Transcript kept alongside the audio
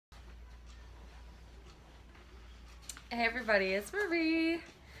Hey everybody, it's Marie.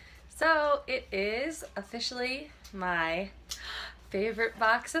 So it is officially my favorite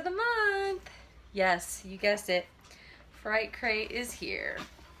box of the month. Yes, you guessed it. Fright Crate is here.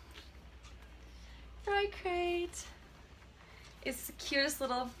 Fright Crate. It's the cutest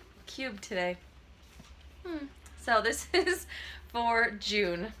little cube today. So this is for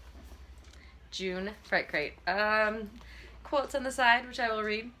June. June Fright Crate. Quotes on the side, which I will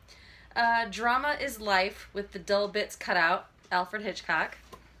read. Drama is life with the dull bits cut out, Alfred Hitchcock.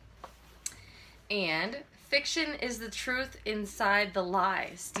 And fiction is the truth inside the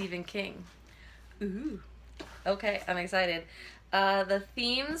lie, Stephen King. Ooh. Okay, I'm excited. The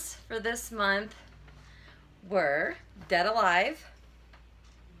themes for this month were Dead Alive,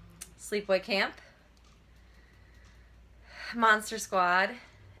 Sleepaway Camp, Monster Squad,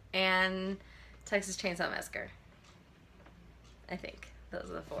 and Texas Chainsaw Massacre. I think those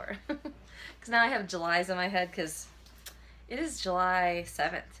are the four. Because now I have July's in my head because it is July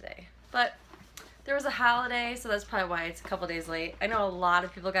 7th today. But there was a holiday, so that's probably why it's a couple days late. I know a lot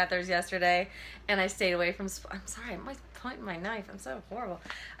of people got theirs yesterday, and I stayed away from... I'm sorry, I'm pointing my knife. I'm so horrible.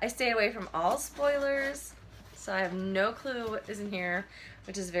 I stayed away from all spoilers, so I have no clue what is in here,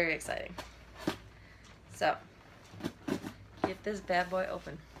 which is very exciting. So, get this bad boy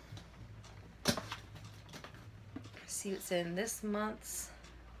open. See what's in this month's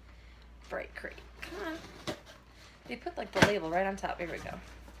Fright Crate. Come on. They put like the label right on top. Here we go.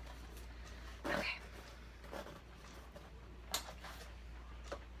 Okay.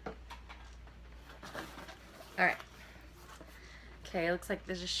 Alright. Okay, looks like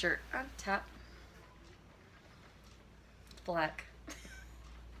there's a shirt on top. Black.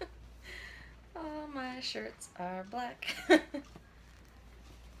 All my shirts are black.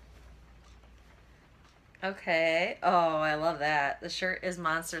 Okay. Oh, I love that. The shirt is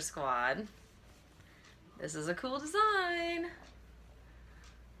Monster Squad. This is a cool design.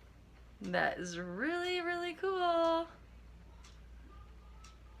 That is really, really cool.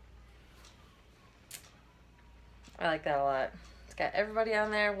 I like that a lot. It's got everybody on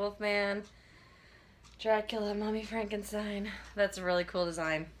there. Wolfman, Dracula, Mommy Frankenstein. That's a really cool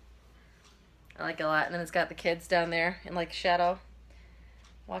design. I like it a lot. And then it's got the kids down there in like shadow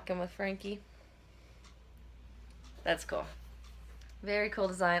walking with Frankie. That's cool. Very cool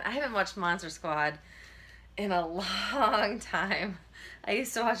design. I haven't watched Monster Squad in a long time. I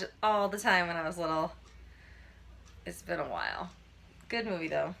used to watch it all the time when I was little. It's been a while. Good movie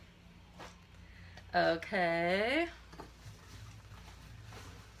though. Okay.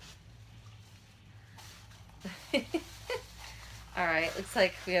 Alright, looks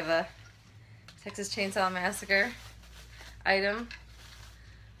like we have a Texas Chainsaw Massacre item.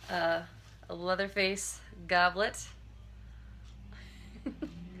 A Leatherface goblet.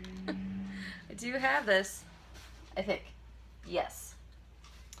 I do have this, I think. Yes.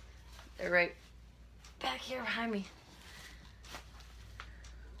 They're right back here behind me.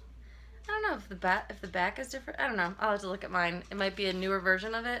 I don't know if the back is different. I don't know. I'll have to look at mine. It might be a newer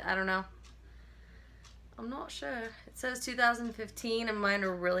version of it. I don't know. I'm not sure. It says 2015 and mine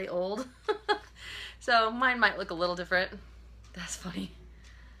are really old. So mine might look a little different. That's funny.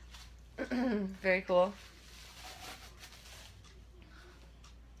 Very cool.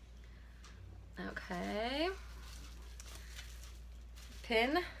 Okay.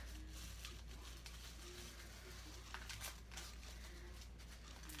 Pin.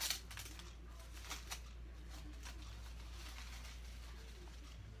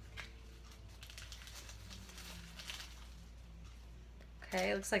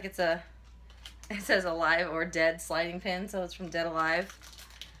 Okay, looks like it says alive or dead sliding pin, so it's from Dead Alive.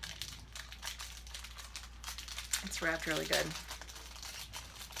 It's wrapped really good.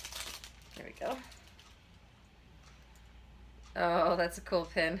 There we go. Oh, that's a cool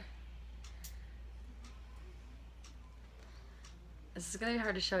pin. This is gonna be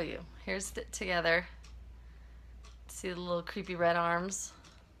hard to show you. Here's it together. See the little creepy red arms?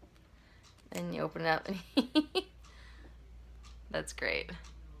 And you open it up and that's great.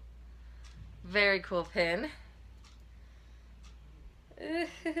 Very cool pin.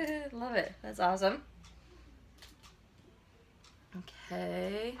 Love it. That's awesome.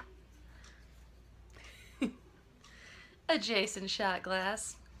 Okay. A Jason shot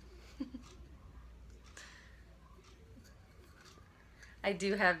glass. I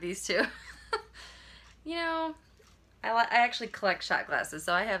do have these too. You know, I actually collect shot glasses,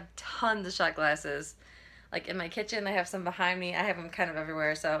 so I have tons of shot glasses. Like in my kitchen, I have some behind me. I have them kind of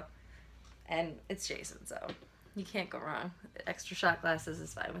everywhere, so. And it's Jason, so you can't go wrong. Extra shot glasses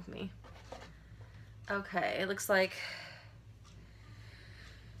is fine with me. Okay, it looks like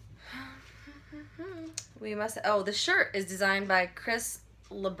We must, oh, the shirt is designed by Chris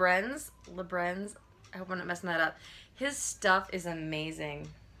Labrenz. I hope I'm not messing that up. His stuff is amazing.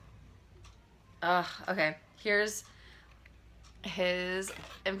 Okay. Here's his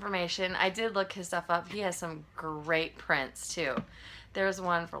information. I did look his stuff up. He has some great prints too. There's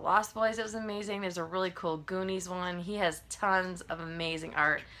one for Lost Boys that was amazing. There's a really cool Goonies one. He has tons of amazing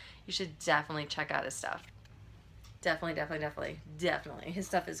art. You should definitely check out his stuff. Definitely. His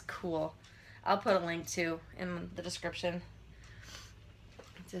stuff is cool. I'll put a link too in the description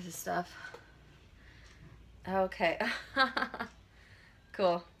to his stuff. Okay.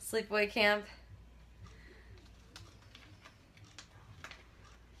 Cool. Sleepaway Camp.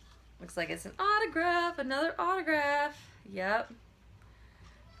 Looks like it's an autograph. Another autograph. Yep.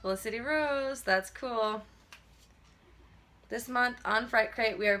 Felicity Rose. That's cool. This month on Fright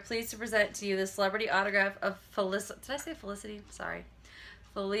Crate, we are pleased to present to you the celebrity autograph of Felicia. Did I say Felicity? Sorry.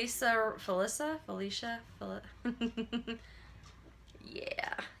 Felicia.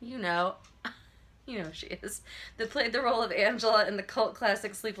 Yeah, you know. You know who she is. That played the role of Angela in the cult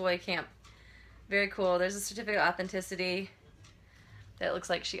classic Sleepaway Camp. Very cool. There's a certificate of authenticity that looks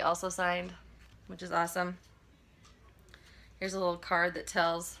like she also signed, which is awesome. Here's a little card that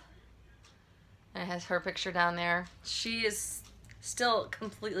tells, and it has her picture down there. She is still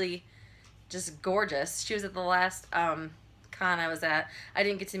completely just gorgeous. She was at the last con I was at. I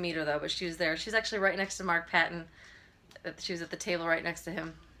didn't get to meet her though, but she was there. She's actually right next to Mark Patton. She was at the table right next to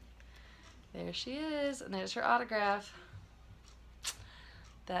him. There she is, and there's her autograph.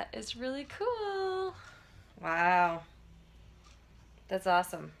 That is really cool. Wow. That's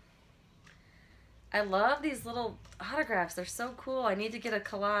awesome. I love these little autographs. They're so cool. I need to get a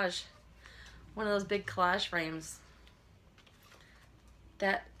collage. One of those big collage frames.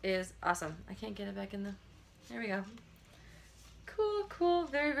 That is awesome. I can't get it back in the... There we go. Cool.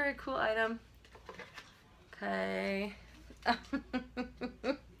 Very cool item. Okay.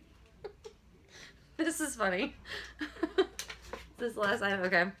 This is funny. This last item.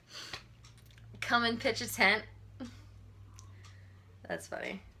 Okay. Come and pitch a tent. That's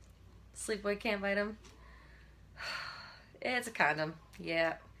funny. Sleepaway Camp item. It's a condom.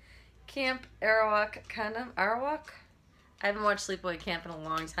 Yeah. Camp Arawak condom. Arawak? I haven't watched Sleepaway Camp in a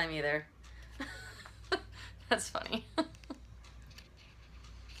long time either. That's funny.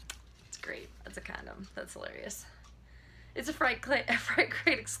 It's great. That's a condom. That's hilarious. It's a Fright Crate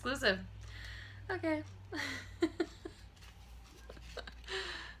exclusive. Okay.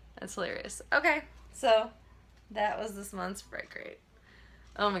 That's hilarious. Okay. So, that was this month's Fright Crate.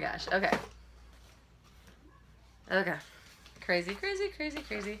 Oh my gosh. Okay. Okay. Crazy.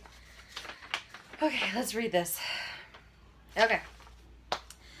 Okay, let's read this. Okay.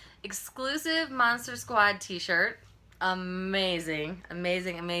 Exclusive Monster Squad t-shirt. Amazing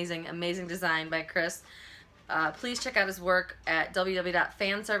design by Chris. Please check out his work at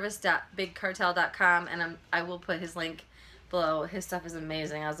www.fanservice.bigcartel.com, and I will put his link below. His stuff is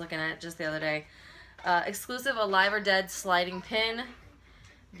amazing. I was looking at it just the other day. Exclusive Alive or Dead sliding pin.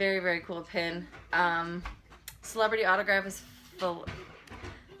 Very cool pin. Celebrity autograph is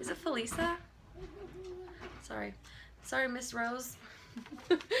it Felisa? Sorry, Miss Rose.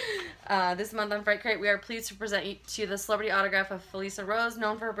 This month on Fright Crate, we are pleased to present to you the celebrity autograph of Felisa Rose,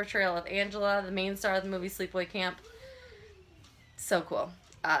 known for her portrayal of Angela, the main star of the movie Sleepaway Camp. So cool.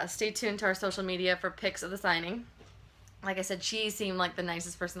 Stay tuned to our social media for pics of the signing. Like I said, she seemed like the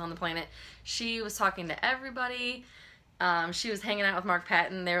nicest person on the planet. She was talking to everybody. She was hanging out with Mark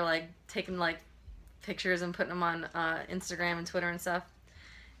Patton. They were like taking like pictures and putting them on Instagram and Twitter and stuff.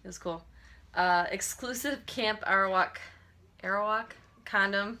 It was cool. Exclusive Camp Arawak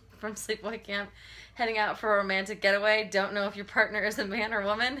condom from Sleepaway Camp. Heading out for a romantic getaway. Don't know if your partner is a man or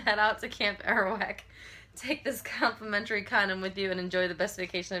woman? Head out to Camp Arawak. Take this complimentary condom with you and enjoy the best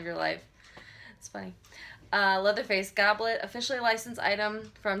vacation of your life. It's funny. Leatherface goblet, officially licensed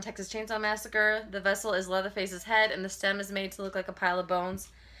item from Texas Chainsaw Massacre. The vessel is Leatherface's head, and the stem is made to look like a pile of bones.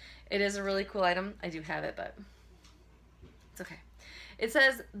 It is a really cool item. I do have it, but it's okay. It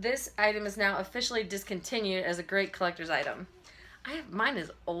says this item is now officially discontinued as a great collector's item. Mine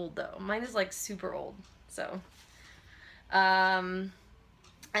is old though. Mine is like super old. So, and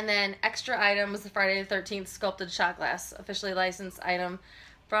then extra item was the Friday the 13th sculpted shot glass, officially licensed item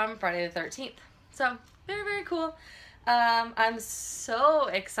from Friday the 13th. So very cool. I'm so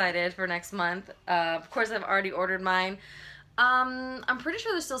excited for next month. Of course, I've already ordered mine. I'm pretty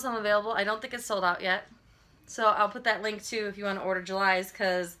sure there's still some available. I don't think it's sold out yet. So I'll put that link too if you want to order July's,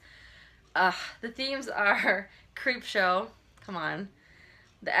 because the themes are Creep Show, come on,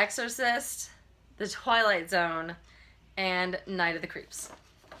 The Exorcist, The Twilight Zone, and Night of the Creeps.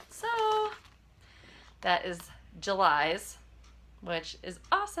 So That is July's, which is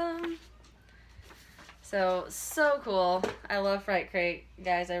awesome. So cool. I love Fright Crate,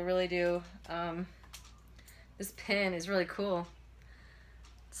 guys. I really do. This pin is really cool.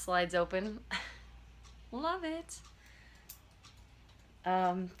 Slides open. Love it.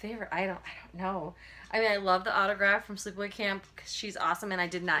 Favorite item? I don't know. I mean, I love the autograph from Sleepaway Camp because she's awesome, and I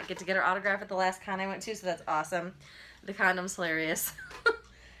did not get to get her autograph at the last con I went to, so that's awesome. The condom's hilarious.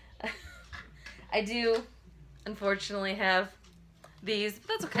 I do, unfortunately, have these, but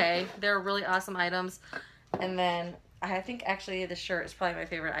that's okay. They're really awesome items. And then I think actually the shirt is probably my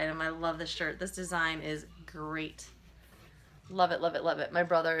favorite item. I love this shirt. This design is great. Love it, love it, love it. My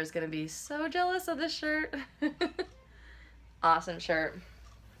brother is going to be so jealous of this shirt. Awesome shirt.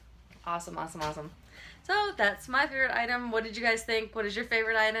 Awesome, awesome, awesome. So that's my favorite item. What did you guys think? What is your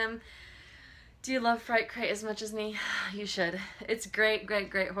favorite item? Do you love Fright Crate as much as me? You should. It's great,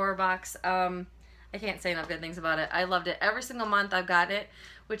 great, great horror box. I can't say enough good things about it. I loved it. Every single month I've got it,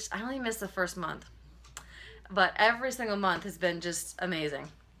 which I only missed the first month. But every single month has been just amazing.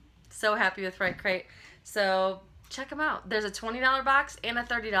 So happy with Fright Crate. So check them out. There's a $20 box and a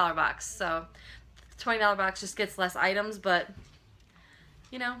 $30 box. So the $20 box just gets less items, but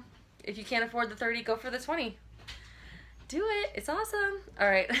you know, if you can't afford the 30, go for the 20. Do it. It's awesome. All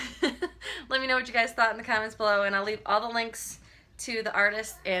right. Let me know what you guys thought in the comments below, and I'll leave all the links to the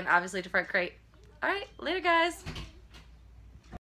artist and obviously to Fright Crate. All right. Later, guys.